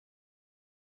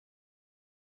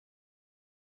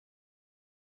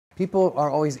People are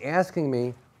always asking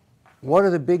me, what are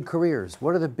the big careers?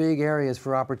 What are the big areas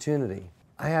for opportunity?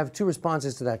 I have two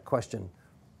responses to that question.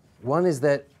 One is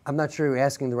that I'm not sure you're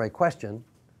asking the right question,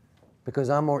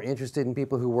 because I'm more interested in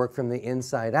people who work from the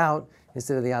inside out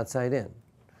instead of the outside in.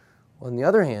 On the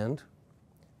other hand,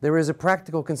 there is a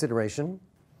practical consideration.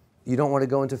 You don't want to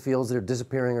go into fields that are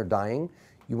disappearing or dying.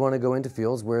 You want to go into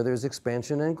fields where there's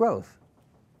expansion and growth.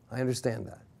 I understand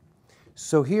that.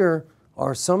 So here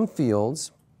are some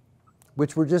fields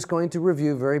which we're just going to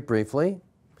review very briefly.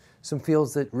 Some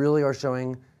fields that really are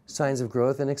showing signs of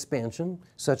growth and expansion,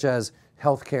 such as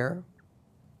healthcare,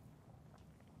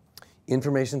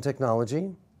 information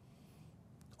technology,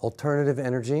 alternative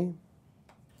energy,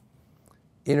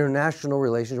 international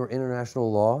relations or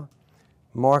international law,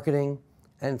 marketing,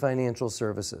 and financial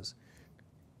services.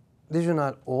 These are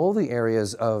not all the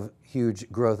areas of huge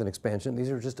growth and expansion. These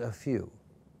are just a few.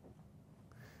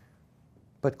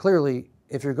 But clearly,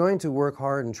 if you're going to work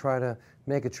hard and try to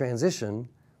make a transition,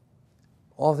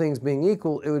 all things being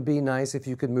equal, it would be nice if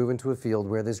you could move into a field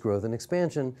where there's growth and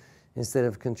expansion instead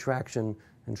of contraction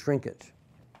and shrinkage,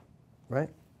 right?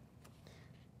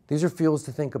 These are fields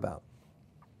to think about.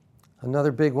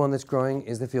 Another big one that's growing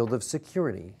is the field of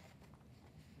security.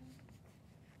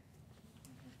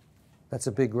 That's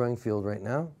a big growing field right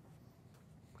now.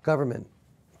 Government,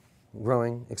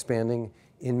 growing, expanding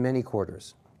in many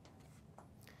quarters.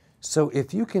 So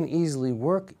if you can easily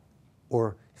work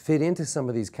or fit into some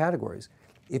of these categories,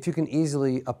 if you can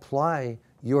easily apply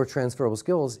your transferable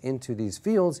skills into these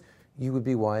fields, you would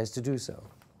be wise to do so.